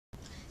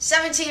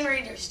17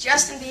 readers,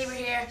 Justin Bieber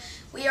here.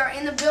 We are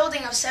in the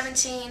building of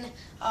 17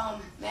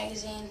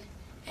 magazine,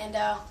 and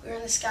we're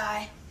in the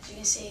sky, as you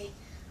can see.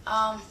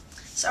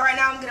 So right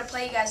now I'm going to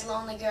play you guys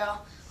Lonely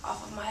Girl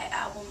off of my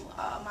album,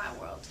 My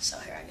World. So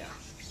here I go.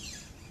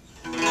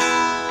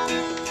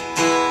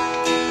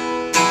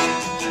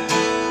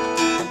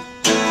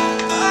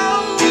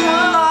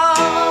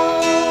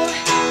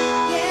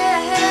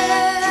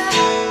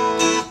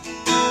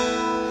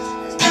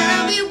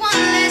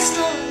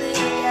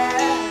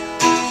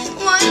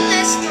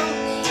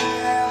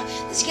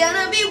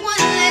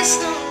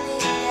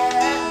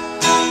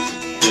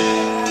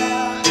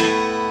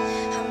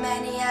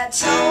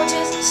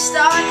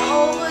 Start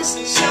over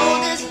some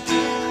shoulders that you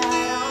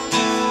had on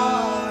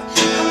before.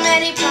 How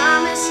many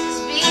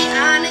promises? Be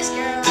honest,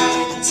 girl. How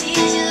many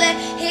tears you let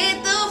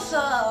hit the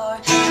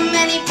floor? How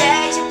many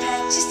bags you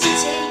packed just to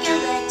take them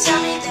back?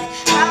 Tell me that.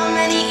 How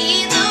many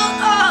either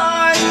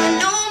or? But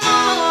no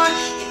more.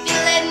 If you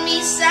let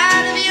me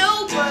inside of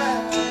your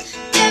world,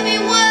 there'll be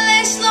one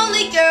less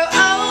lonely girl.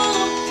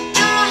 Oh,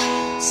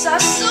 I saw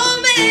so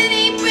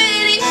many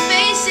pretty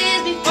faces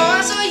before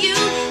I saw you.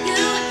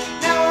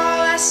 Now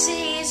all I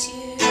see is you.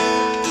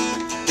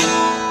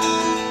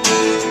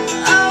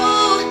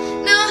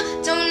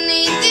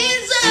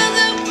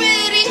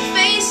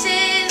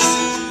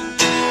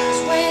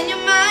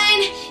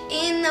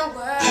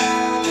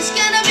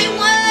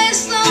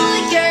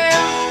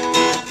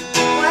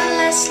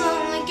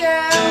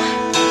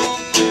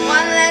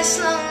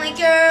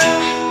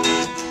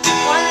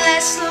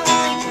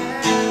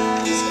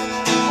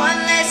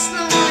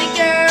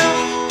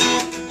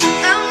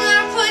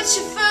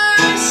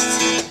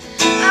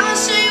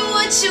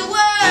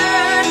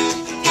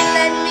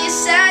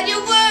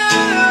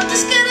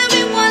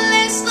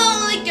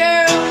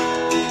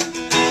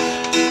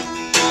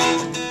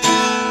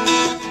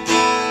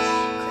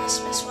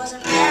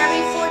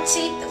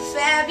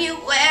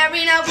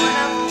 February, now what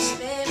I'm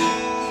spending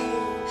with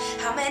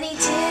you. How many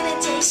dinner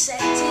dates at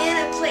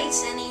dinner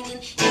plates and he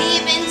didn't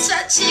even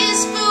touch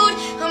his food?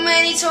 How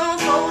many torn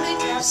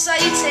photographs saw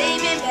you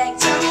taping back